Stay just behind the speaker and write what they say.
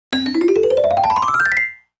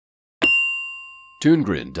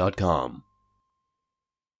ToonGrin.com.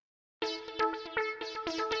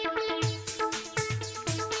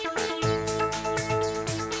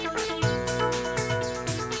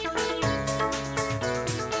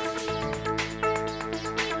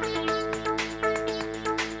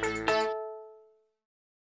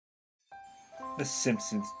 The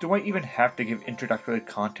Simpsons. Do I even have to give introductory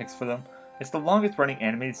context for them? It's the longest running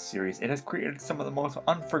animated series. It has created some of the most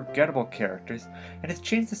unforgettable characters, and has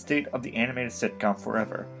changed the state of the animated sitcom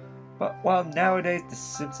forever. But while nowadays The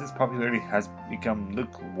Simpsons' popularity has become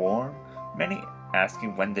lukewarm, many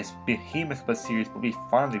asking when this behemoth of a series will be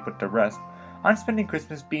finally put to rest, I'm spending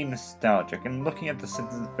Christmas being nostalgic and looking at The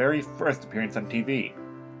Simpsons' very first appearance on TV.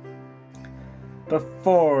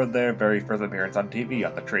 Before their very first appearance on TV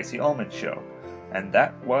on The Tracy Ullman Show. And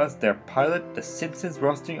that was their pilot, The Simpsons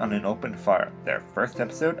Roasting on an Open Fire, their first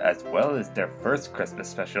episode as well as their first Christmas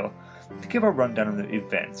special. To give a rundown of the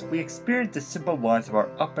events, we experience the simple lives of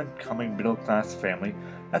our up-and-coming middle-class family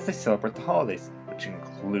as they celebrate the holidays, which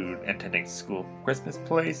include attending school Christmas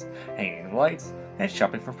plays, hanging lights, and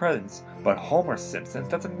shopping for presents. But Homer Simpson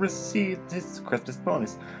doesn't receive his Christmas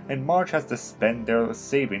bonus, and Marge has to spend their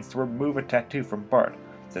savings to remove a tattoo from Bart.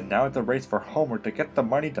 So now it's a race for Homer to get the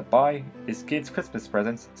money to buy his kids Christmas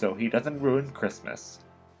presents so he doesn't ruin Christmas.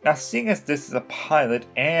 Now, seeing as this is a pilot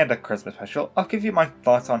and a Christmas special, I'll give you my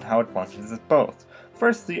thoughts on how it functions as both.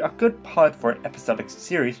 Firstly, a good pilot for an episodic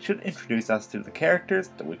series should introduce us to the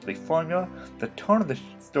characters, the weekly formula, the tone of the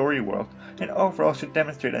story world, and overall should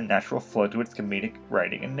demonstrate a natural flow to its comedic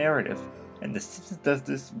writing and narrative. And The Simpsons does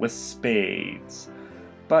this with spades,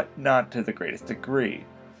 but not to the greatest degree.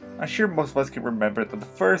 I'm sure most of us can remember that the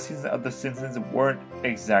first season of The Simpsons weren't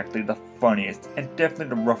exactly the funniest, and definitely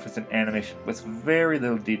the roughest in animation, with very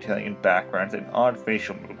little detailing in backgrounds and odd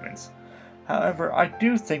facial movements. However, I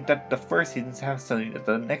do think that the first seasons have something that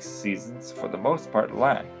the next seasons, for the most part,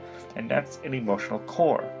 lack, and that's an emotional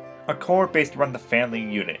core. A core based around the family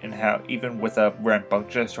unit and how, even with a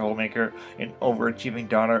rambunctious troublemaker, an overachieving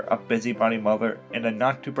daughter, a busybody mother, and a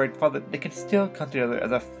not-too-bright father, they can still come together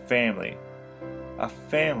as a family. A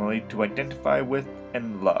family to identify with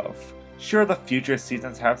and love. Sure, the future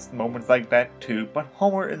seasons have moments like that too, but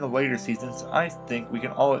Homer in the later seasons, I think we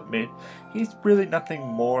can all admit, he's really nothing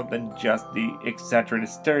more than just the exaggerated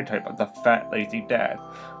stereotype of the fat, lazy dad.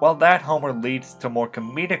 While that Homer leads to more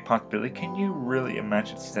comedic possibility, can you really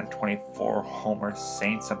imagine season 24 Homer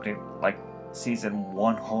saying something like season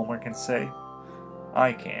 1 Homer can say?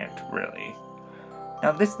 I can't, really.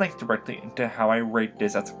 Now this links directly into how I rate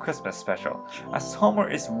this as a Christmas special, as Homer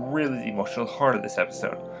is really the emotional heart of this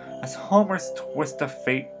episode. As Homer's twist of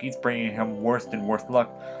fate keeps bringing him worse and worse luck,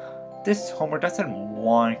 this Homer doesn't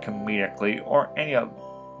whine comedically or any of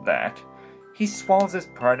that. He swallows his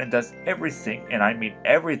pride and does everything, and I mean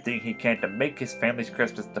everything he can to make his family's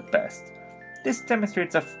Christmas the best. This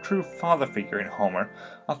demonstrates a true father figure in Homer,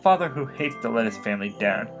 a father who hates to let his family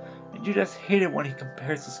down. And you just hate it when he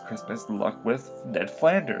compares his Christmas luck with Ned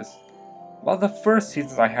Flanders. While the first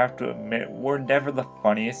seasons, I have to admit, were never the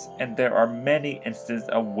funniest, and there are many instances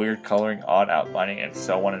of weird coloring, odd outlining, and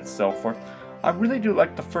so on and so forth, I really do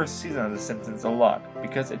like the first season of The Simpsons a lot,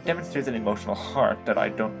 because it demonstrates an emotional heart that I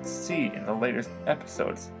don't see in the later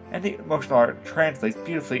episodes, and the emotional heart translates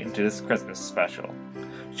beautifully into this Christmas special,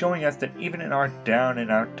 showing us that even in our down and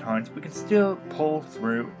out times, we can still pull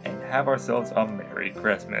through and have ourselves a Merry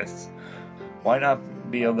Christmas. Why not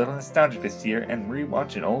be a little nostalgic this year and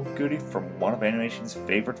rewatch an old goodie from one of animation's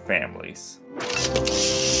favorite families?